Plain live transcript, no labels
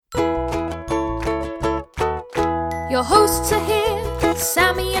Your hosts are here,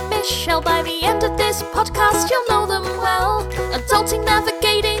 Sammy and Michelle. By the end of this podcast, you'll know them well. Adulting,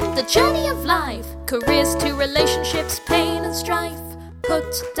 navigating the journey of life. Careers to relationships, pain and strife. Put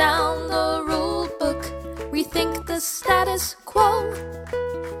down the rule book, rethink the status quo.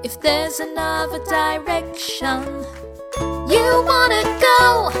 If there's another direction you wanna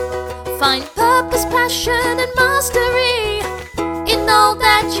go, find purpose, passion and mastery in all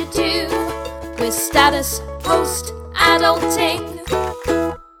that you do with Status Post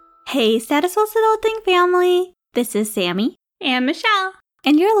Adulting. Hey, Status Post Adulting family! This is Sammy and Michelle,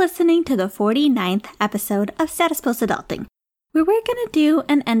 and you're listening to the 49th episode of Status Post Adulting, where we're gonna do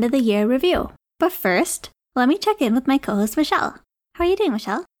an end of the year review. But first, let me check in with my co-host Michelle. How are you doing,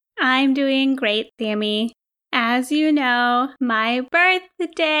 Michelle? I'm doing great, Sammy. As you know, my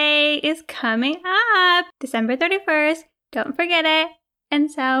birthday is coming up, December 31st. Don't forget it. And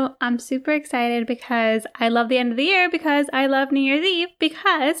so I'm super excited because I love the end of the year, because I love New Year's Eve,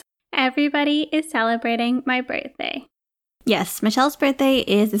 because everybody is celebrating my birthday. Yes, Michelle's birthday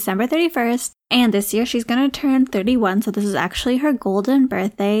is December 31st, and this year she's going to turn 31, so this is actually her golden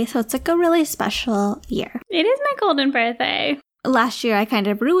birthday, so it's like a really special year. It is my golden birthday. Last year I kind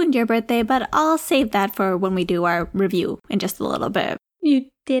of ruined your birthday, but I'll save that for when we do our review in just a little bit. You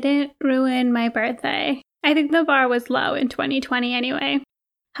didn't ruin my birthday. I think the bar was low in 2020 anyway.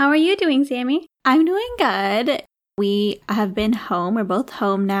 How are you doing, Sammy? I'm doing good. We have been home. We're both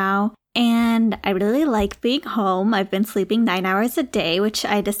home now. And I really like being home. I've been sleeping 9 hours a day, which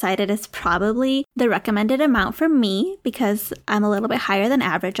I decided is probably the recommended amount for me because I'm a little bit higher than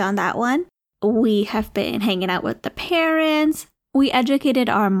average on that one. We have been hanging out with the parents. We educated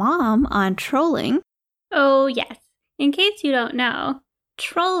our mom on trolling. Oh, yes. In case you don't know,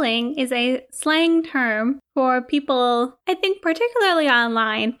 trolling is a slang term for people, I think particularly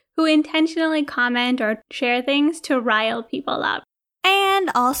online, who intentionally comment or share things to rile people up. And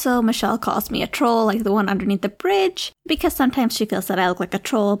also, Michelle calls me a troll, like the one underneath the bridge, because sometimes she feels that I look like a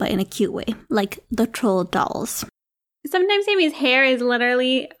troll, but in a cute way, like the troll dolls. Sometimes Sammy's hair is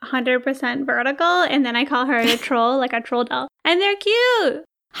literally 100% vertical, and then I call her a troll, like a troll doll. And they're cute!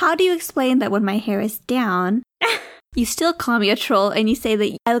 How do you explain that when my hair is down, you still call me a troll, and you say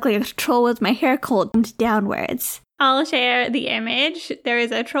that I look like a troll with my hair combed downwards? I'll share the image. There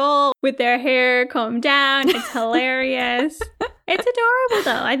is a troll with their hair combed down. It's hilarious. It's adorable,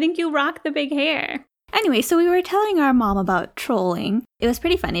 though. I think you rock the big hair. Anyway, so we were telling our mom about trolling. It was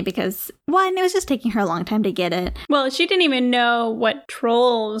pretty funny because, one, it was just taking her a long time to get it. Well, she didn't even know what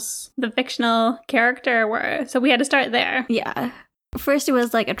trolls, the fictional character, were. So we had to start there. Yeah. First, it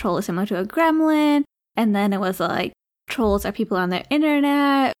was like a troll is similar to a gremlin. And then it was like trolls are people on the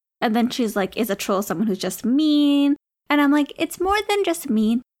internet. And then she's like, is a troll someone who's just mean? And I'm like, it's more than just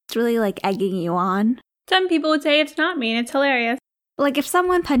mean. It's really like egging you on. Some people would say it's not mean. It's hilarious. Like, if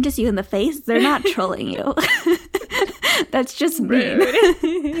someone punches you in the face, they're not trolling you. That's just mean.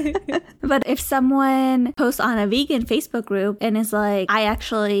 But if someone posts on a vegan Facebook group and is like, I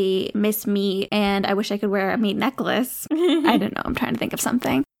actually miss meat and I wish I could wear a meat necklace. I don't know. I'm trying to think of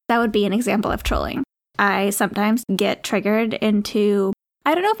something. That would be an example of trolling. I sometimes get triggered into,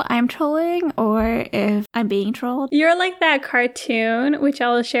 I don't know if I'm trolling or if I'm being trolled. You're like that cartoon, which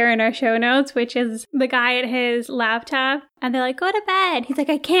I'll share in our show notes, which is the guy at his laptop and they're like, go to bed. He's like,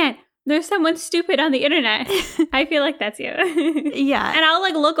 I can't. There's someone stupid on the internet. I feel like that's you. Yeah. And I'll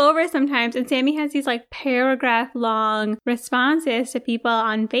like look over sometimes and Sammy has these like paragraph long responses to people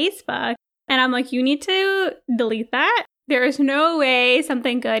on Facebook. And I'm like, you need to delete that. There is no way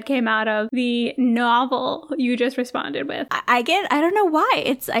something good came out of the novel you just responded with. I don't know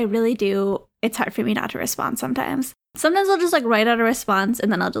why. I really do. It's hard for me not to respond sometimes. Sometimes I'll just like write out a response and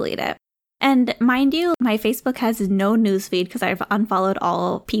then I'll delete it. And mind you, my Facebook has no newsfeed because I've unfollowed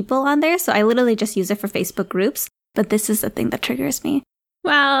all people on there. So I literally just use it for Facebook groups. But this is the thing that triggers me.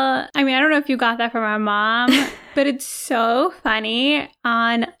 Well, I mean, I don't know if you got that from our mom, but it's so funny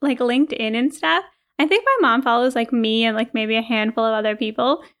on like LinkedIn and stuff. I think my mom follows like me and like maybe a handful of other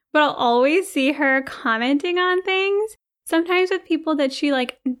people, but I'll always see her commenting on things, sometimes with people that she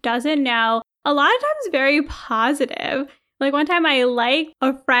like doesn't know, a lot of times very positive. Like one time I liked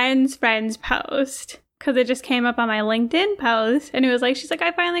a friend's post because it just came up on my LinkedIn post and it was like, she's like,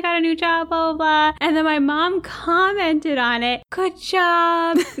 I finally got a new job, blah, blah, blah. And then my mom commented on it. Good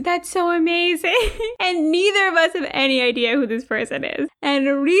job. That's so amazing. And neither of us have any idea who this person is.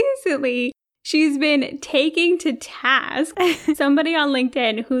 And recently, she's been taking to task somebody on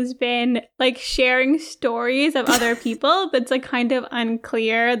LinkedIn who's been like sharing stories of other people, but it's like kind of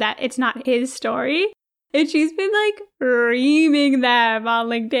unclear that it's not his story. And she's been like reaming them on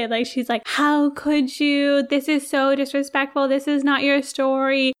LinkedIn. Like, she's like, how could you? This is so disrespectful. This is not your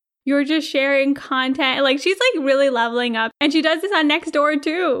story. You're just sharing content. Like, she's like really leveling up. And she does this on Nextdoor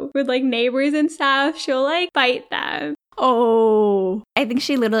too, with like neighbors and stuff. She'll like fight them. Oh, I think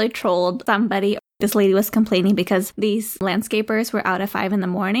she literally trolled somebody. This lady was complaining because these landscapers were out at 5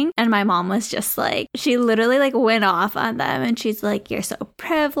 a.m. and my mom was just like, she literally like went off on them and she's like, you're so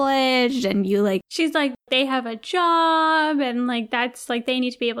privileged and you like, she's like, they have a job and like that's like they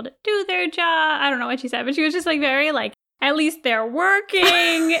need to be able to do their job. I don't know what she said, but she was just like very like, at least they're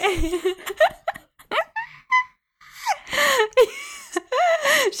working.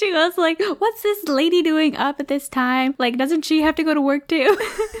 She was like, what's this lady doing up at this time? Like, doesn't she have to go to work too?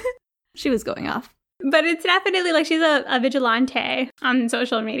 She was going off. But it's definitely like she's a vigilante on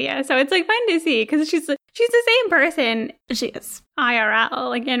social media. So it's like fun to see because she's the same person. She is. IRL,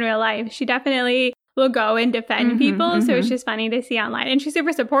 like in real life. She definitely will go and defend people. So it's just funny to see online. And she's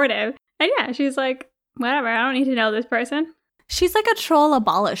super supportive. And yeah, she's like, whatever, I don't need to know this person. She's like a troll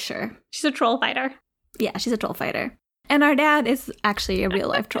abolisher. She's a troll fighter. Yeah, she's a troll fighter. And our dad is actually a real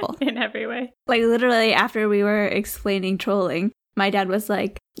life troll. In every way. Like literally after we were explaining trolling, my dad was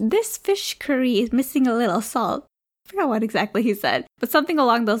like, this fish curry is missing a little salt. I forgot what exactly he said, but something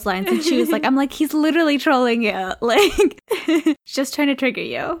along those lines. And she was like, I'm like, he's literally trolling you. Like, just trying to trigger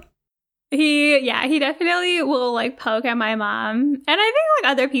you. He definitely will like poke at my mom. And I think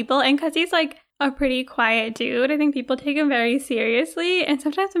like other people, and because he's like a pretty quiet dude, I think people take him very seriously. And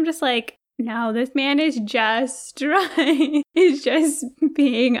sometimes I'm just like, no, this man is just trying. He's just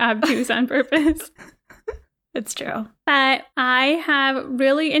being obtuse on purpose. It's true. But I have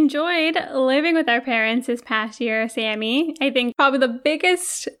really enjoyed living with our parents this past year, Sammy. I think probably the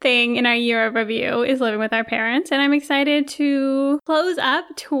biggest thing in our year of review is living with our parents. And I'm excited to close up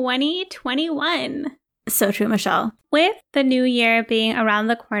 2021. So true, Michelle. With the new year being around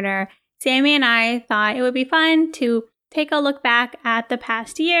the corner, Sammy and I thought it would be fun to take a look back at the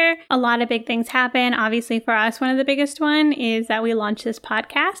past year. A lot of big things happen. Obviously for us, one of the biggest one is that we launched this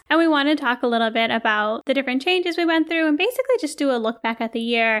podcast and we want to talk a little bit about the different changes we went through and basically just do a look back at the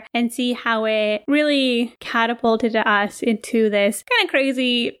year and see how it really catapulted us into this kind of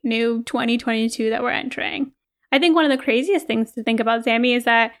crazy new 2022 that we're entering. I think one of the craziest things to think about, Sammy, is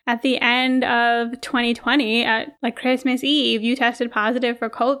that at the end of 2020, at like Christmas Eve, you tested positive for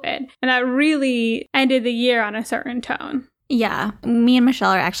COVID. And that really ended the year on a certain tone. Yeah. Me and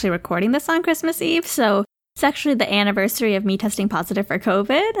Michelle are actually recording this on Christmas Eve. So it's actually the anniversary of me testing positive for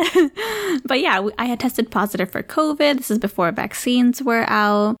COVID. But yeah, I had tested positive for COVID. This is before vaccines were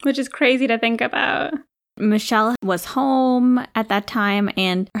out. Which is crazy to think about. Michelle was home at that time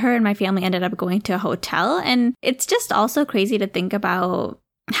and her and my family ended up going to a hotel. And it's just also crazy to think about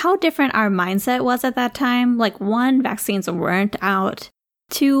how different our mindset was at that time. Like, one, vaccines weren't out.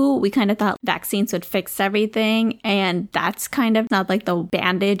 Two, we kind of thought vaccines would fix everything. And that's kind of not like the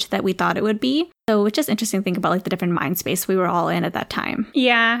bandage that we thought it would be. So it's just interesting to think about like the different mind space we were all in at that time.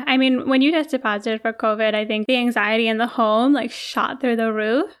 Yeah. I mean, when you tested positive for COVID, I think the anxiety in the home like shot through the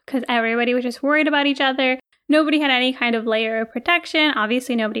roof because everybody was just worried about each other. Nobody had any kind of layer of protection.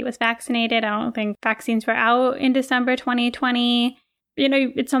 Obviously, nobody was vaccinated. I don't think vaccines were out in December 2020. You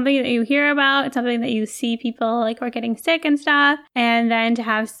know, it's something that you hear about. It's something that you see people like are getting sick and stuff. And then to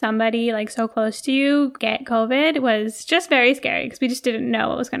have somebody like so close to you get COVID was just very scary because we just didn't know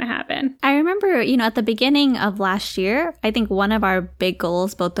what was going to happen. I remember, you know, at the beginning of last year, I think one of our big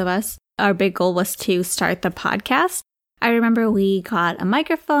goals, both of us, our big goal was to start the podcast. I remember we got a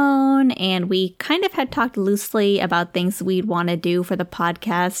microphone and we kind of had talked loosely about things we'd want to do for the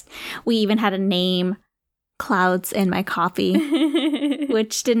podcast. We even had a name, Clouds in My Coffee,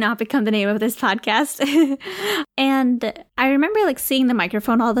 which did not become the name of this podcast. And I remember like seeing the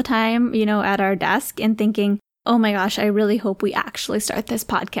microphone all the time, you know, at our desk and thinking, oh my gosh, I really hope we actually start this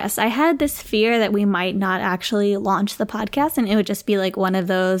podcast. I had this fear that we might not actually launch the podcast and it would just be like one of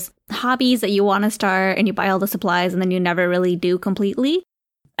those hobbies that you want to start and you buy all the supplies and then you never really do completely.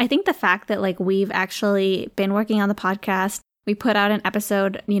 I think the fact that like we've actually been working on the podcast, we put out an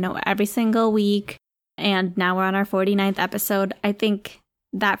episode, you know, every single week, and now we're on our 49th episode. I think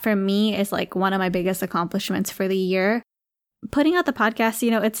that for me is like one of my biggest accomplishments for the year. Putting out the podcast,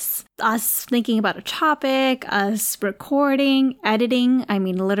 you know, it's us thinking about a topic, us recording, editing. I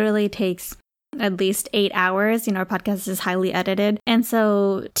mean, literally takes at least 8 hours. You know, our podcast is highly edited. And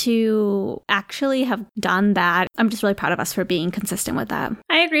so to actually have done that, I'm just really proud of us for being consistent with that.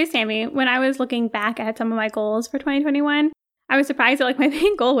 I agree, Sammy. When I was looking back at some of my goals for 2021, I was surprised that like my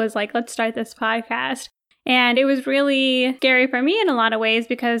main goal was like, let's start this podcast. And it was really scary for me in a lot of ways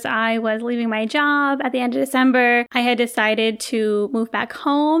because I was leaving my job at the end of December. I had decided to move back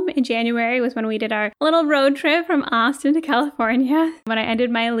home in January was when we did our little road trip from Austin to California when I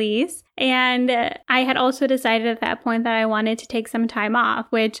ended my lease. And I had also decided at that point that I wanted to take some time off,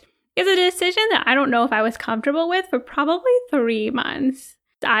 which is a decision that I don't know if I was comfortable with for probably 3 months.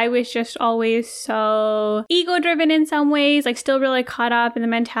 I was just always so ego-driven in some ways, like still really caught up in the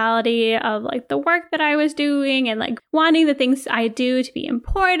mentality of like the work that I was doing and like wanting the things I do to be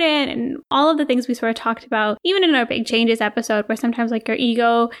important and all of the things we sort of talked about, even in our Big Changes episode, where sometimes like your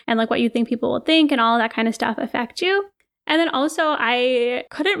ego and like what you think people will think and all that kind of stuff affect you. And then also I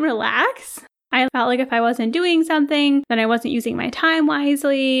couldn't relax. I felt like if I wasn't doing something, then I wasn't using my time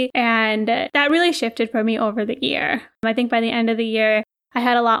wisely. And that really shifted for me over the year. I think by the end of the year, I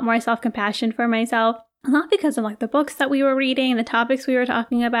had a lot more self-compassion for myself, not because of like the books that we were reading, the topics we were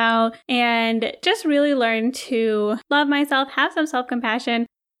talking about, and just really learned to love myself, have some self-compassion.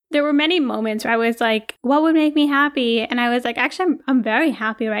 There were many moments where I was like, what would make me happy? And I was like, actually, I'm very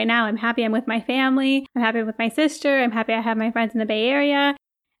happy right now. I'm happy I'm with my family. I'm happy with my sister. I'm happy I have my friends in the Bay Area.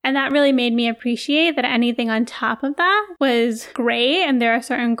 And that really made me appreciate that anything on top of that was great. And there are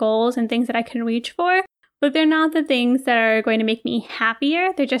certain goals and things that I can reach for. But they're not the things that are going to make me happier.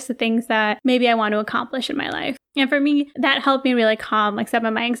 They're just the things that maybe I want to accomplish in my life. And for me, that helped me really calm like some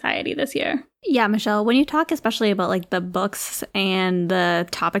of my anxiety this year. Yeah, Michelle, when you talk especially about like the books and the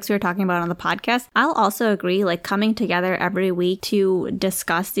topics we were talking about on the podcast, I'll also agree, like coming together every week to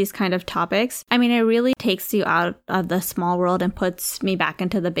discuss these kind of topics. I mean, it really takes you out of the small world and puts me back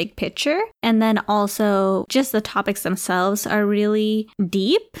into the big picture. And then also just the topics themselves are really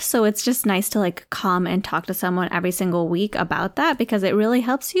deep. So it's just nice to like come and talk to someone every single week about that because it really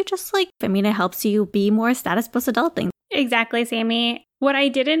helps you just like, I mean, it helps you be more status post adulting. Exactly, Sammy. What I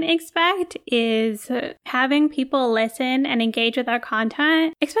didn't expect is having people listen and engage with our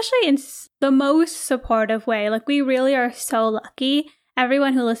content, especially in the most supportive way. Like, we really are so lucky.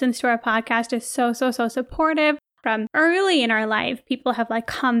 Everyone who listens to our podcast is so supportive. From early in our life, people have like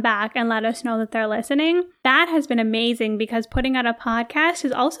come back and let us know that they're listening. That has been amazing because putting out a podcast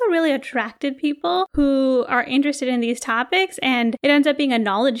has also really attracted people who are interested in these topics, and it ends up being a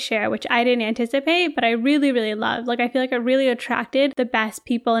knowledge share, which I didn't anticipate, but I really love. Like, I feel like it really attracted the best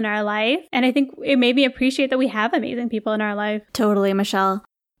people in our life, and I think it made me appreciate that we have amazing people in our life. Totally, Michelle.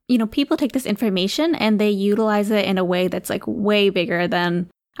 You know, people take this information and they utilize it in a way that's like way bigger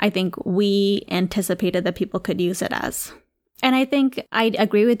than I think we anticipated that people could use it as. And I think I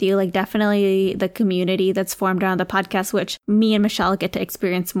agree with you, like definitely the community that's formed around the podcast, which me and Michelle get to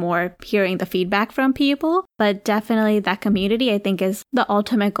experience more hearing the feedback from people. But definitely that community, I think, is the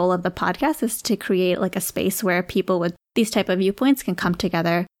ultimate goal of the podcast, is to create like a space where people with these type of viewpoints can come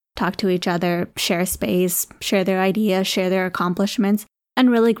together, talk to each other, share space, share their ideas, share their accomplishments, and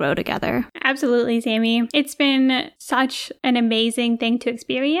really grow together. Absolutely, Sammy. It's been such an amazing thing to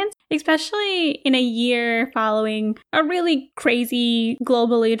experience, especially in a year following a really crazy,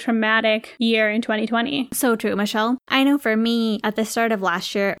 globally traumatic year in 2020. So true, Michelle. I know for me, at the start of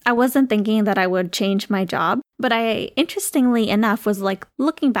last year, I wasn't thinking that I would change my job. But I, interestingly enough, was like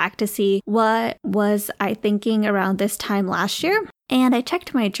looking back to see what was I thinking around this time last year. And I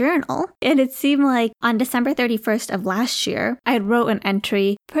checked my journal, and it seemed like on December 31st of last year, I wrote an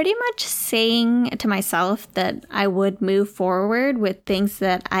entry pretty much saying to myself that I would move forward with things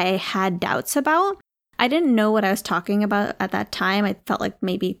that I had doubts about. I didn't know what I was talking about at that time. I felt like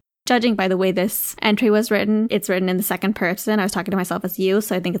maybe, judging by the way this entry was written, it's written in the second person. I was talking to myself as you,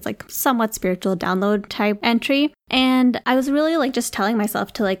 so I think it's like somewhat spiritual download type entry. And I was really like just telling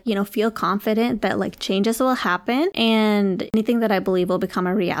myself to like, you know, feel confident that like changes will happen and anything that I believe will become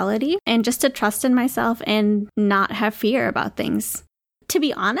a reality, and just to trust in myself and not have fear about things. To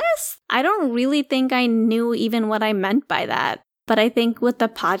be honest, I don't really think I knew even what I meant by that. But I think with the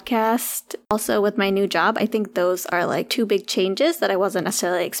podcast, also with my new job, I think those are like two big changes that I wasn't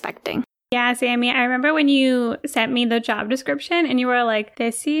necessarily expecting. Yeah, Sammy, I remember when you sent me the job description and you were like,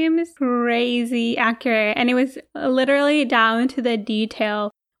 this seems crazy accurate. And it was literally down to the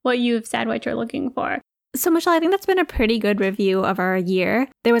detail what you've said, what you're looking for. So, Michelle, I think that's been a pretty good review of our year.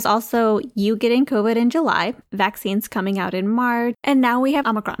 There was also you getting COVID in July, vaccines coming out in March, and now we have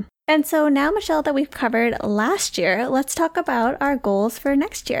Omicron. And so now, Michelle, that we've covered last year, let's talk about our goals for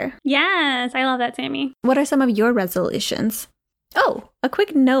next year. Yes, I love that, Sammy. What are some of your resolutions? Oh, a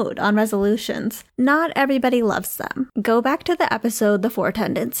quick note on resolutions. Not everybody loves them. Go back to the episode, The 4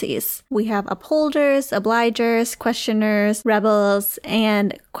 Tendencies. We have upholders, obligers, questioners, rebels,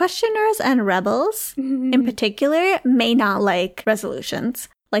 and questioners and rebels in particular may not like resolutions.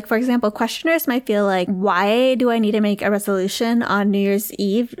 Like, for example, questioners might feel like, why do I need to make a resolution on New Year's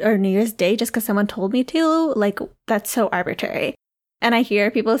Eve or New Year's Day just because someone told me to? Like, that's so arbitrary. And I hear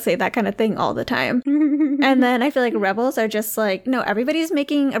people say that kind of thing all the time. And then I feel like rebels are just like, no, everybody's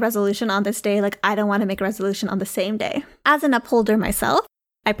making a resolution on this day. Like, I don't want to make a resolution on the same day. As an upholder myself,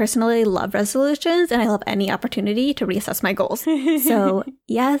 I personally love resolutions and I love any opportunity to reassess my goals. So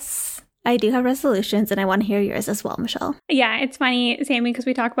yes, I do have resolutions and I want to hear yours as well, Michelle. Yeah, it's funny, Sammy, because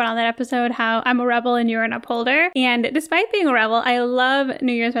we talked about on that episode how I'm a rebel and you're an upholder. And despite being a rebel, I love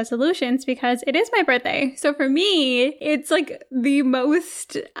New Year's resolutions because it is my birthday. So for me, it's like the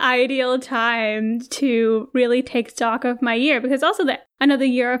most ideal time to really take stock of my year because also another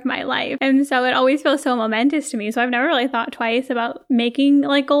year of my life. And so it always feels so momentous to me. So I've never really thought twice about making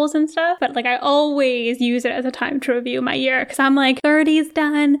like goals and stuff, but like I always use it as a time to review my year because I'm like 30 is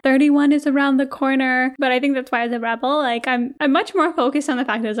done, 31 is around the corner. But I think that's why as a rebel, like I'm much more focused on the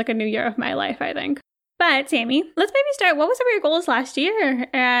fact that it's like a new year of my life, I think. But Sammy, let's maybe start. What was some of your goals last year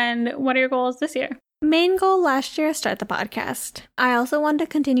and what are your goals this year? Main goal last year, start the podcast. I also wanted to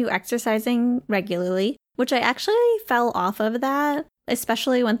continue exercising regularly, which I actually fell off of that.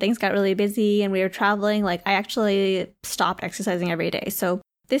 Especially when things got really busy and we were traveling, like I actually stopped exercising every day. So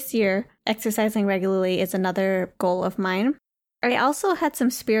this year, exercising regularly is another goal of mine. I also had some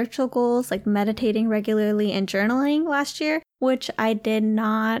spiritual goals like meditating regularly and journaling last year, which I did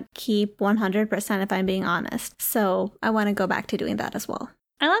not keep 100% if I'm being honest. So I want to go back to doing that as well.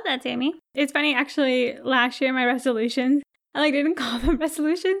 I love that, Sammy. It's funny, actually, last year, my resolutions, I didn't call them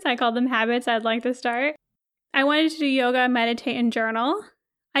resolutions. I called them habits I'd like to start. I wanted to do yoga, meditate, and journal.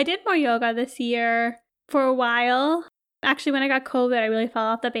 I did more yoga this year for a while. Actually, when I got COVID, I really fell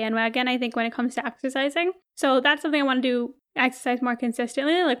off the bandwagon, I think, when it comes to exercising. So that's something I want to do, exercise more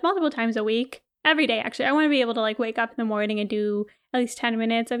consistently, like multiple times a week. Every day, actually. I want to be able to wake up in the morning and do at least 10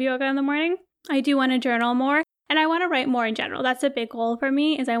 minutes of yoga in the morning. I do want to journal more, and I want to write more in general. That's a big goal for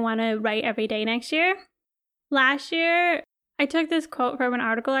me, is I want to write every day next year. Last year, I took this quote from an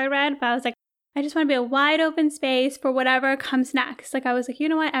article I read, but I was like, I just want to be a wide open space for whatever comes next. I was like, you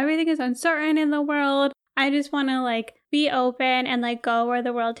know what? Everything is uncertain in the world. I just want to be open and go where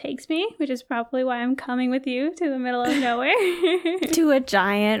the world takes me, which is probably why I'm coming with you to the middle of nowhere. To a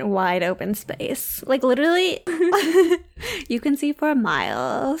giant wide open space. Literally, you can see for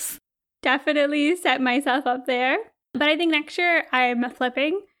miles. Definitely set myself up there. But I think next year I'm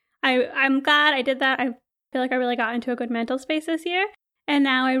flipping. I'm glad I did that. I feel like I really got into a good mental space this year. And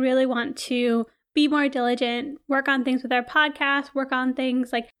now I really want to be more diligent, work on things with our podcast, work on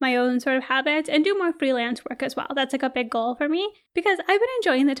things like my own sort of habits, and do more freelance work as well. That's a big goal for me because I've been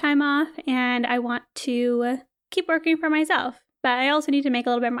enjoying the time off and I want to keep working for myself. But I also need to make a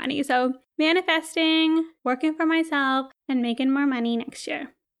little bit of money. So manifesting, working for myself, and making more money next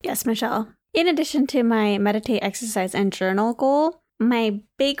year. Yes, Michelle. In addition to my meditate, exercise, and journal goal, my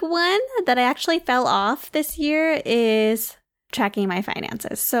big one that I actually fell off this year is tracking my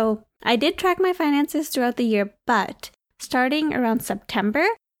finances. So I did track my finances throughout the year, but starting around September,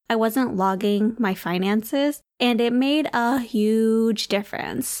 I wasn't logging my finances and it made a huge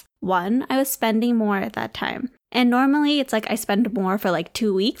difference. One, I was spending more at that time. And normally it's I spend more for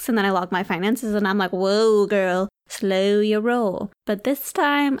 2 weeks and then I log my finances and I'm like, whoa, girl, slow your roll. But this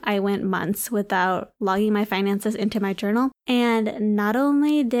time I went months without logging my finances into my journal. And not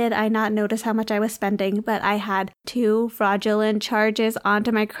only did I not notice how much I was spending, but I had 2 fraudulent charges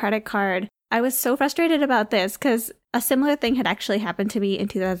onto my credit card. I was so frustrated about this because a similar thing had actually happened to me in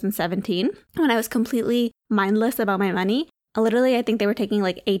 2017 when I was completely mindless about my money. Literally, I think they were taking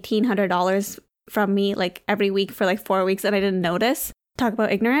 $1,800 from me every week for 4 weeks and I didn't notice. Talk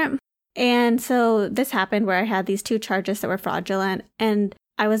about ignorant. And so this happened where I had these 2 charges that were fraudulent and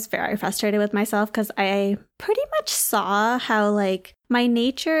I was very frustrated with myself because I pretty much saw how my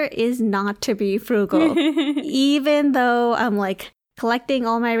nature is not to be frugal. Even though I'm collecting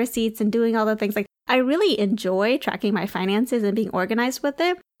all my receipts and doing all the things, I really enjoy tracking my finances and being organized with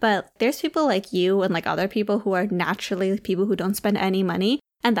it. But there's people like you and other people who are naturally people who don't spend any money.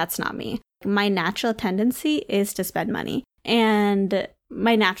 And that's not me. My natural tendency is to spend money. And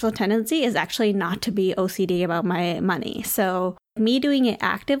my natural tendency is actually not to be OCD about my money. So me doing it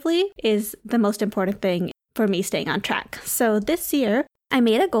actively is the most important thing for me staying on track. So this year, I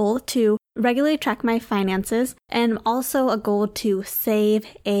made a goal to regularly track my finances and also a goal to save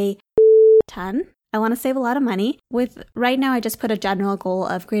a ton. I want to save a lot of money. Right now, I just put a general goal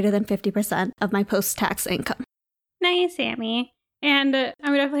of greater than 50% of my post-tax income. Nice, Sammy. And I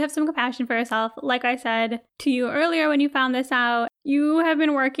would definitely have some compassion for yourself. Like I said to you earlier when you found this out, you have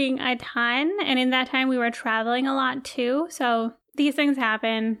been working a ton. And in that time, we were traveling a lot too. So these things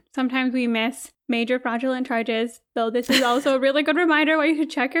happen. Sometimes we miss major fraudulent charges, though this is also a really good reminder why you should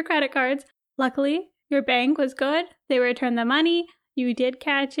check your credit cards. Luckily, your bank was good. They returned the money. You did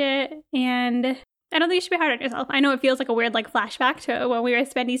catch it. And I don't think you should be hard on yourself. I know it feels like a weird flashback to when we were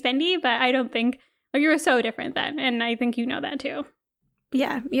spendy, but I don't think you were so different then. And I think you know that too.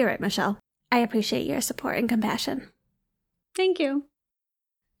 Yeah, you're right, Michelle. I appreciate your support and compassion. Thank you.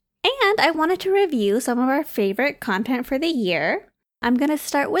 And I wanted to review some of our favorite content for the year. I'm going to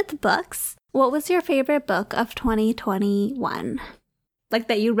start with books. What was your favorite book of 2021? Like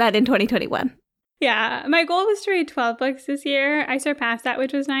that you read in 2021? Yeah, my goal was to read 12 books this year. I surpassed that,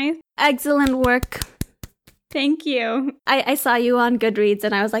 which was nice. Excellent work. Thank you. I saw you on Goodreads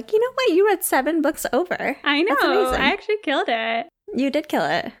and I was like, you know what? You read 7 books over. I know. I actually killed it. You did kill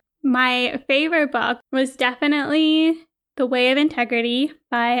it. My favorite book was definitely The Way of Integrity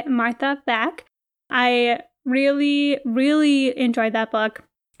by Martha Beck. I really, really enjoyed that book.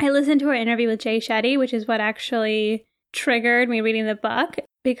 I listened to her interview with Jay Shetty, which is what actually triggered me reading the book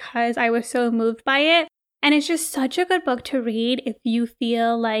because I was so moved by it. And it's just such a good book to read if you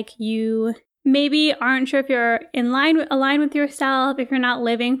feel like you maybe aren't sure if you're aligned with yourself, if you're not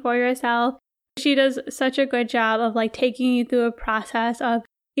living for yourself. She does such a good job of taking you through a process of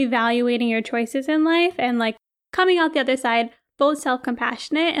evaluating your choices in life and coming out the other side, both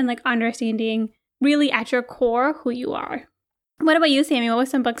self-compassionate and understanding really at your core who you are. What about you, Sammy? What were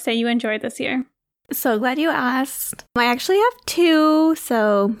some books that you enjoyed this year? So glad you asked. I actually have 2,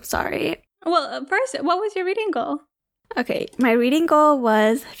 so sorry. Well, first, what was your reading goal? Okay, my reading goal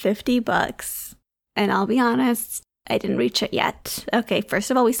was 50 books. And I'll be honest, I didn't reach it yet. Okay,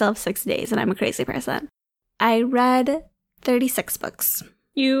 first of all, we still have 6 days and I'm a crazy person. I read 36 books.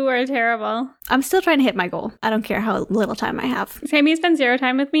 You are terrible. I'm still trying to hit my goal. I don't care how little time I have. Sammy spends 0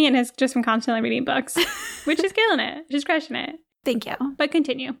 time with me and has just been constantly reading books, which is killing it. She's crushing it. Thank you. But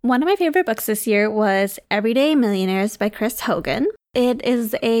continue. One of my favorite books this year was Everyday Millionaires by Chris Hogan. It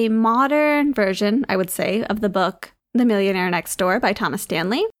is a modern version, I would say, of the book The Millionaire Next Door by Thomas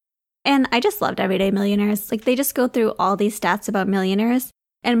Stanley. And I just loved Everyday Millionaires. They just go through all these stats about millionaires.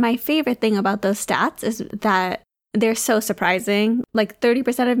 And my favorite thing about those stats is that they're so surprising.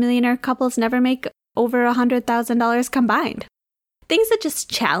 30% of millionaire couples never make over $100,000 combined. Things that just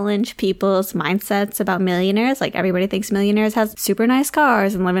challenge people's mindsets about millionaires. Everybody thinks millionaires have super nice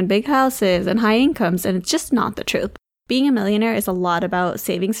cars and live in big houses and high incomes, and it's just not the truth. Being a millionaire is a lot about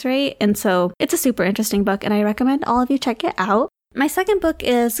savings rate, and so it's a super interesting book, and I recommend all of you check it out. My second book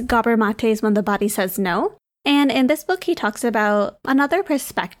is Gabor Mate's When the Body Says No. And in this book, he talks about another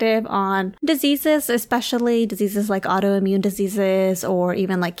perspective on diseases, especially diseases like autoimmune diseases or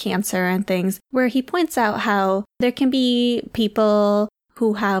even cancer and things, where he points out how there can be people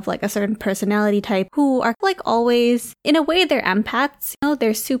who have a certain personality type who are always, in a way, they're empaths.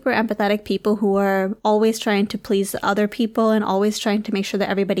 They're super empathetic people who are always trying to please other people and always trying to make sure that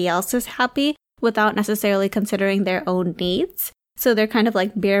everybody else is happy without necessarily considering their own needs. So they're kind of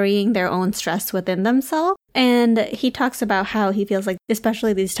burying their own stress within themselves. And he talks about how he feels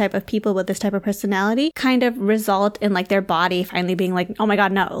especially these type of people with this type of personality kind of result in their body finally being oh my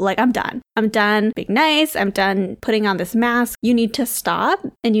God, no, I'm done. I'm done being nice. I'm done putting on this mask. You need to stop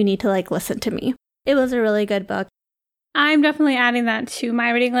and you need to listen to me. It was a really good book. I'm definitely adding that to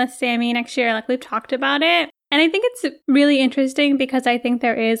my reading list, Sammy, next year. We've talked about it. And I think it's really interesting because I think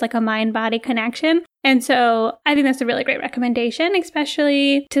there is a mind-body connection. And so I think that's a really great recommendation,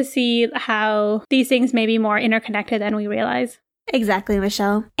 especially to see how these things may be more interconnected than we realize. Exactly,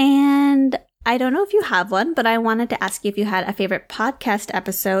 Michelle. And I don't know if you have one, but I wanted to ask you if you had a favorite podcast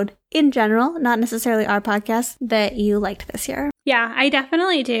episode in general, not necessarily our podcast, that you liked this year. Yeah, I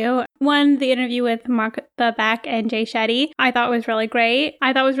definitely do. One, the interview with Martha Beck and Jay Shetty, I thought was really great.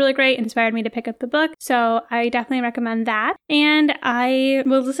 Inspired me to pick up the book. So I definitely recommend that. And I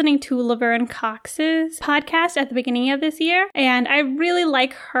was listening to Laverne Cox's podcast at the beginning of this year. And I really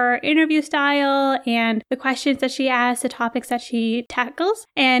like her interview style and the questions that she asks, the topics that she tackles.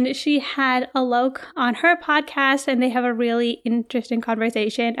 And she had Alok on her podcast, and they have a really interesting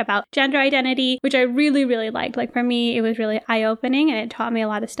conversation about gender identity, which I really, really liked. For me, it was really eye-opening and it taught me a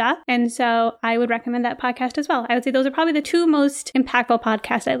lot of stuff. And so I would recommend that podcast as well. I would say those are probably the 2 most impactful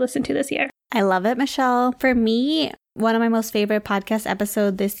podcasts I listened to this year. I love it, Michelle. For me, one of my most favorite podcast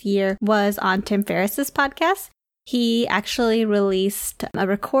episodes this year was on Tim Ferriss's podcast. He actually released a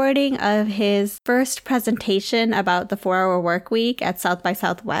recording of his first presentation about the 4-hour work week at South by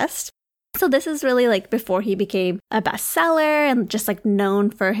Southwest. So this is really before he became a bestseller and just known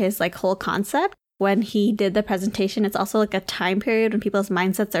for his whole concept. when he did the presentation, it's also like a time period when people's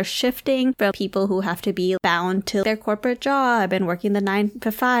mindsets are shifting from people who have to be bound to their corporate job and working the 9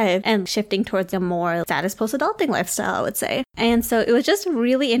 to 5 and shifting towards a more status post-adulting lifestyle, I would say. And so it was just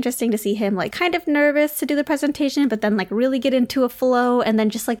really interesting to see him like kind of nervous to do the presentation, but then like really get into a flow, and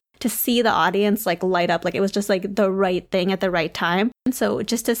then just like to see the audience like light up, like it was just like the right thing at the right time. And so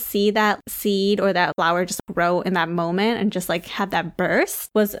just to see that seed or that flower just grow in that moment and just like have that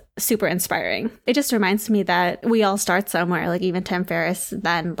burst was super inspiring. It just reminds me that we all start somewhere. Like even Tim Ferriss,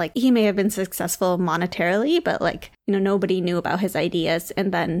 then like he may have been successful monetarily, but like, you know, nobody knew about his ideas,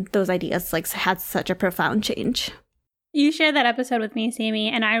 and then those ideas like had such a profound change. You shared that episode with me, Sammy,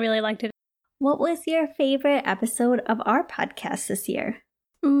 and I really liked it. What was your favorite episode of our podcast this year?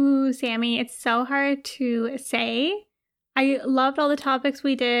 Ooh, Sammy, it's so hard to say. I loved all the topics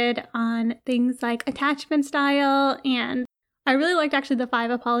we did on things like attachment style, and I really liked actually the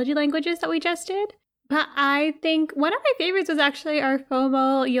 5 apology languages that we just did. But I think one of my favorites was actually our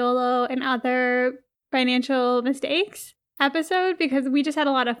FOMO, YOLO, and other financial mistakes episode, because we just had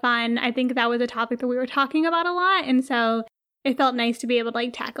a lot of fun. I think that was a topic that we were talking about a lot, and so it felt nice to be able to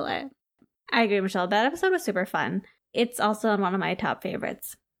like tackle it. I agree, Michelle. That episode was super fun. It's also one of my top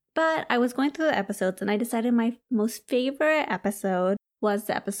favorites. But I was going through the episodes and I decided my most favorite episode was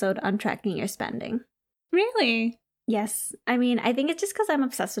the episode on tracking your spending. Really? Yes. I mean, I think it's just because I'm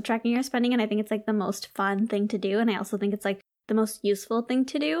obsessed with tracking your spending, and I think it's like the most fun thing to do. And I also think it's like the most useful thing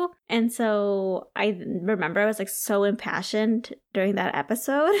to do. And so I remember I was like so impassioned during that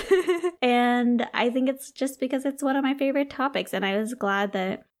episode. And I think it's just because it's one of my favorite topics. And I was glad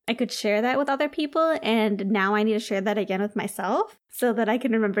that I could share that with other people, and now I need to share that again with myself so that I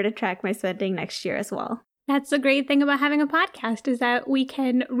can remember to track my spending next year as well. That's the great thing about having a podcast, is that we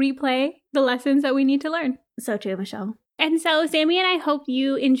can replay the lessons that we need to learn. So true, Michelle. And so, Sammy and I hope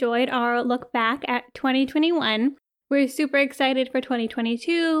you enjoyed our look back at 2021. We're super excited for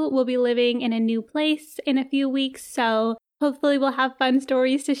 2022. We'll be living in a new place in a few weeks, so hopefully we'll have fun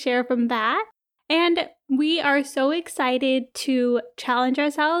stories to share from that. And we are so excited to challenge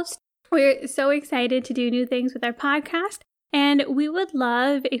ourselves. We're so excited to do new things with our podcast. And we would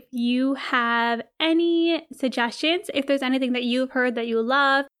love if you have any suggestions, if there's anything that you've heard that you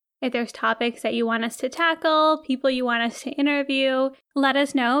love, if there's topics that you want us to tackle, people you want us to interview, let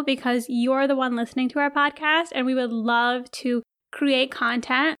us know, because you're the one listening to our podcast, and we would love to create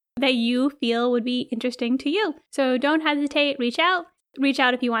content that you feel would be interesting to you. So don't hesitate, reach out. Reach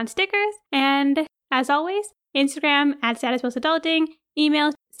out if you want stickers. And as always, Instagram at statusposadulting,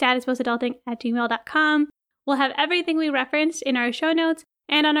 email statusposadulting@gmail.com. We'll have everything we referenced in our show notes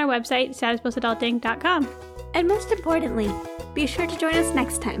and on our website, statusposadulting.com. And most importantly, be sure to join us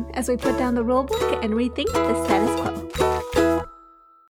next time as we put down the rulebook and rethink the status quo.